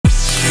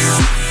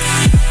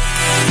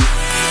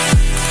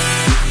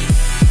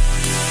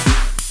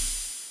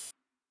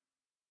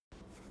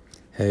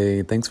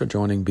Hey, thanks for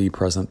joining Be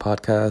Present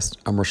Podcast.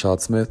 I'm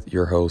Rashad Smith,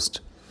 your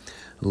host.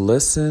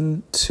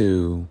 Listen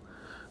to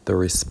the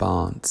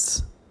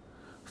response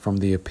from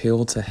the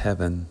appeal to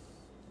heaven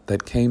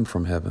that came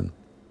from heaven.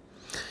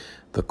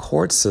 The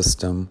court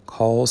system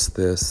calls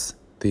this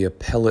the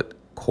appellate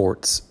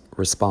court's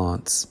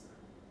response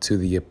to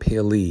the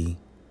appellee,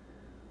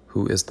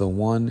 who is the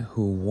one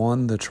who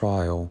won the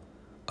trial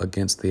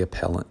against the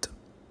appellant.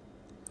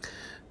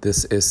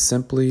 This is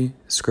simply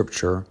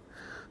scripture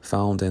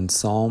found in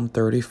Psalm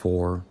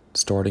 34,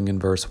 starting in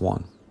verse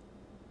 1.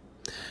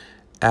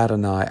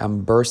 Adonai,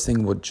 I'm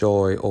bursting with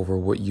joy over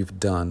what you've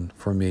done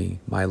for me.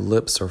 My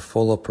lips are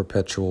full of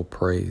perpetual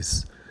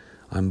praise.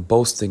 I'm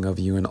boasting of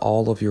you in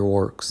all of your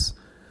works.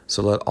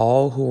 So let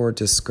all who are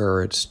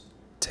discouraged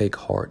take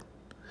heart.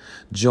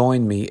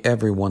 Join me,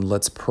 everyone.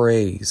 Let's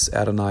praise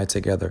Adonai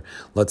together.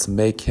 Let's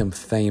make him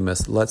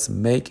famous. Let's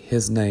make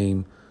his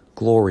name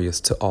glorious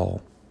to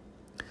all.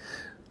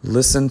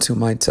 Listen to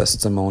my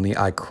testimony.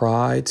 I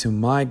cried to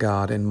my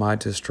God in my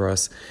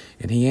distress,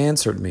 and he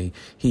answered me.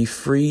 He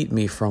freed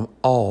me from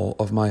all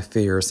of my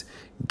fears.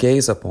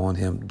 Gaze upon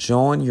him.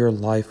 Join your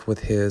life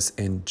with his,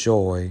 and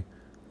joy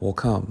will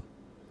come.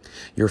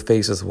 Your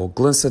faces will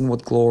glisten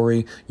with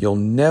glory. You'll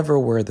never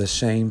wear the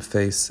shame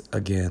face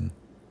again.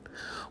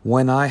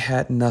 When I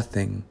had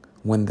nothing,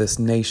 when this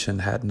nation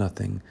had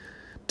nothing,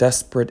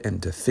 desperate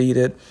and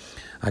defeated,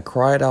 I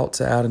cried out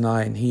to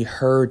Adonai, and he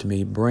heard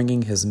me,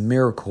 bringing his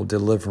miracle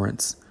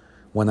deliverance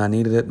when I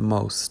needed it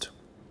most.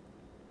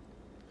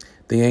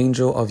 The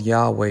angel of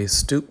Yahweh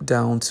stooped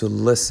down to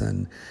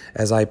listen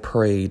as I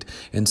prayed,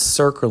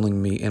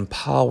 encircling me,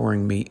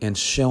 empowering me, and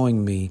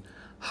showing me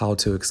how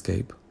to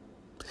escape.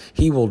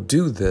 He will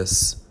do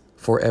this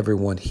for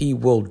everyone. He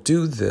will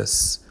do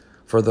this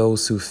for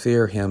those who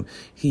fear him.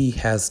 He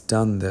has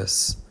done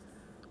this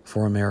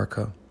for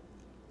America.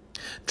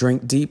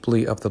 Drink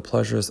deeply of the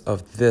pleasures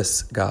of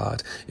this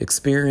God.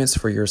 Experience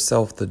for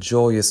yourself the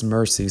joyous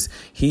mercies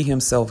he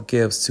himself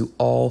gives to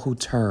all who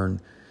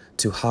turn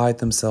to hide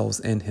themselves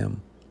in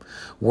him.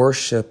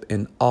 Worship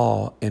in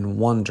awe and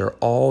wonder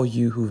all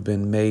you who've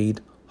been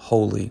made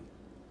holy.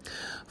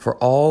 For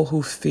all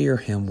who fear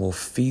him will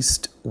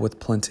feast with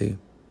plenty.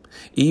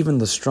 Even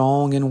the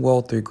strong and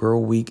wealthy grow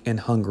weak and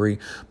hungry,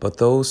 but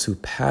those who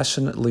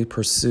passionately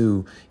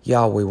pursue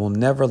Yahweh will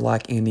never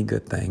lack any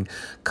good thing.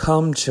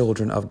 Come,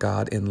 children of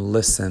God, and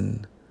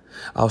listen.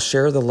 I'll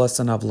share the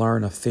lesson I've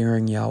learned of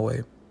fearing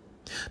Yahweh.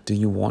 Do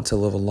you want to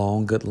live a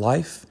long, good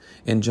life,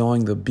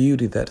 enjoying the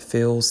beauty that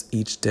fills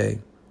each day?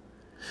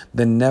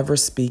 Then never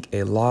speak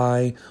a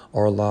lie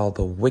or allow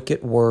the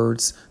wicked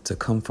words to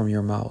come from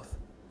your mouth.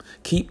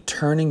 Keep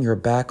turning your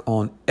back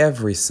on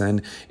every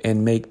sin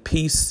and make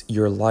peace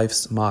your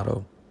life's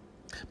motto.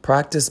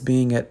 Practice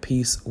being at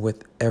peace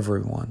with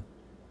everyone.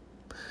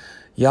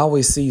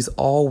 Yahweh sees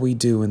all we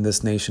do in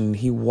this nation, and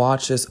he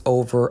watches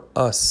over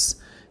us,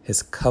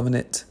 his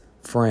covenant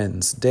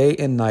friends. Day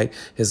and night,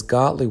 his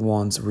godly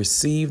ones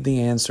receive the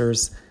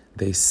answers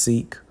they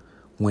seek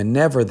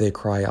whenever they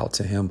cry out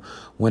to him,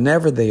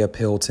 whenever they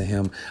appeal to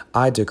him.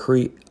 I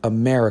decree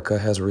America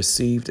has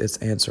received its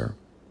answer.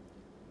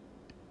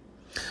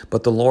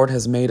 But the Lord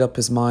has made up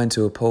his mind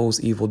to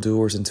oppose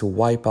evildoers and to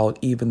wipe out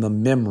even the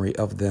memory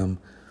of them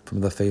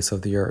from the face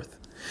of the earth.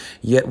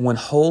 Yet when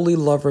holy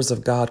lovers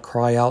of God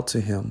cry out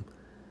to him,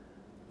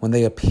 when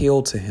they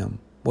appeal to him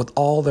with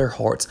all their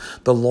hearts,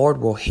 the Lord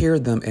will hear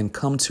them and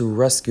come to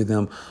rescue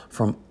them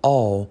from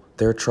all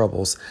their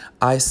troubles.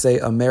 I say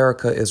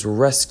America is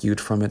rescued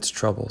from its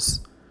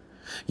troubles.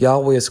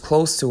 Yahweh is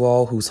close to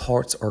all whose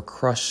hearts are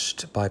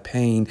crushed by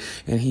pain,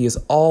 and he is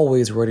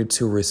always ready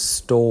to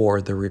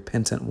restore the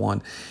repentant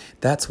one.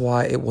 That's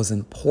why it was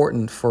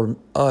important for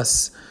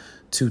us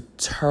to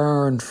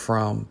turn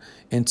from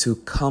and to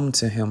come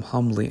to him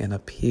humbly and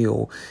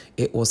appeal.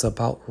 It was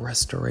about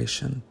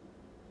restoration.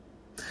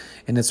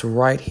 And it's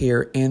right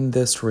here in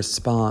this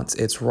response.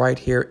 It's right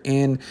here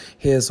in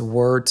his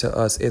word to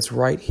us. It's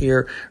right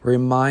here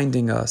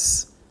reminding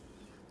us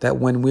that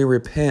when we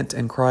repent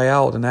and cry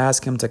out and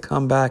ask him to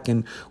come back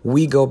and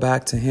we go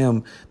back to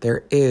him,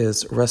 there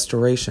is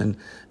restoration.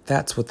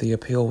 That's what the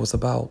appeal was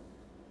about.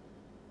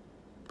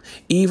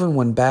 Even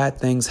when bad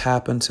things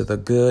happen to the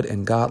good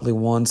and godly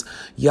ones,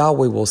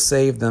 Yahweh will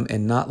save them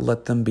and not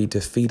let them be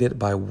defeated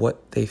by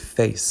what they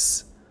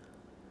face.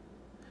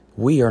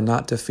 We are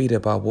not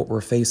defeated by what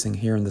we're facing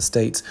here in the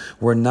States.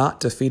 We're not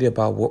defeated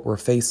by what we're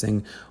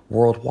facing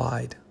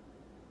worldwide.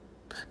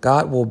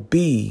 God will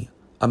be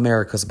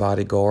America's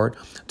bodyguard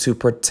to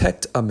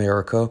protect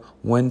America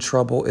when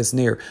trouble is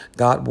near.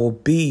 God will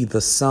be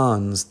the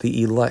sons,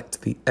 the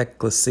elect, the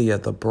ecclesia,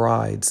 the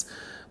bride's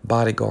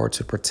bodyguard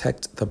to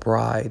protect the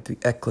bride, the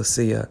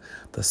ecclesia,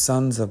 the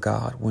sons of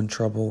God when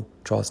trouble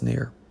draws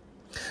near.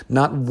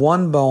 Not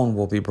one bone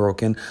will be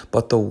broken,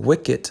 but the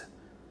wicked,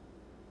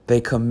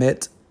 they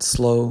commit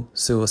slow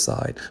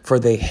suicide, for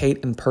they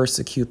hate and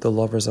persecute the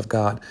lovers of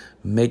God.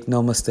 Make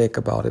no mistake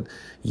about it.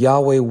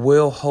 Yahweh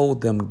will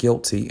hold them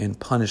guilty and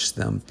punish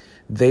them.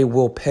 They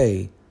will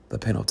pay the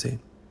penalty.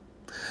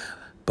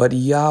 But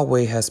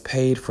Yahweh has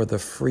paid for the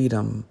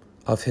freedom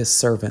of his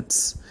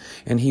servants,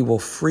 and he will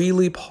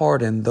freely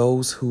pardon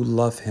those who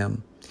love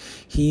him.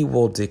 He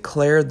will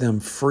declare them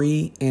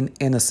free and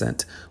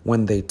innocent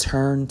when they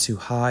turn to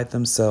hide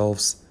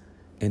themselves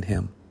in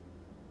him.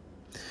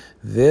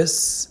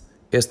 This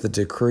is the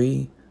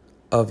decree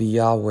of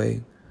Yahweh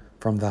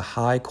from the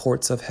high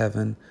courts of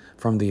heaven,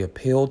 from the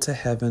appeal to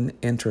heaven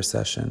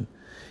intercession,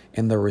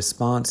 and the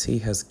response he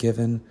has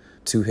given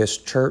to his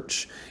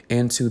church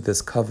and to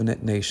this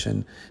covenant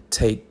nation.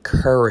 Take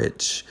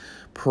courage.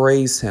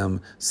 Praise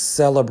him,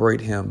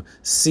 celebrate him,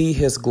 see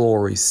his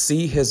glory,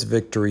 see his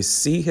victory,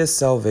 see his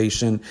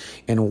salvation,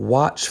 and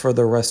watch for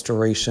the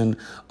restoration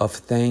of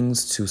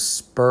things to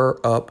spur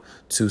up,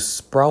 to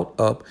sprout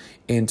up,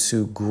 and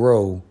to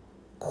grow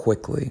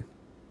quickly.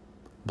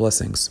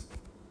 Blessings.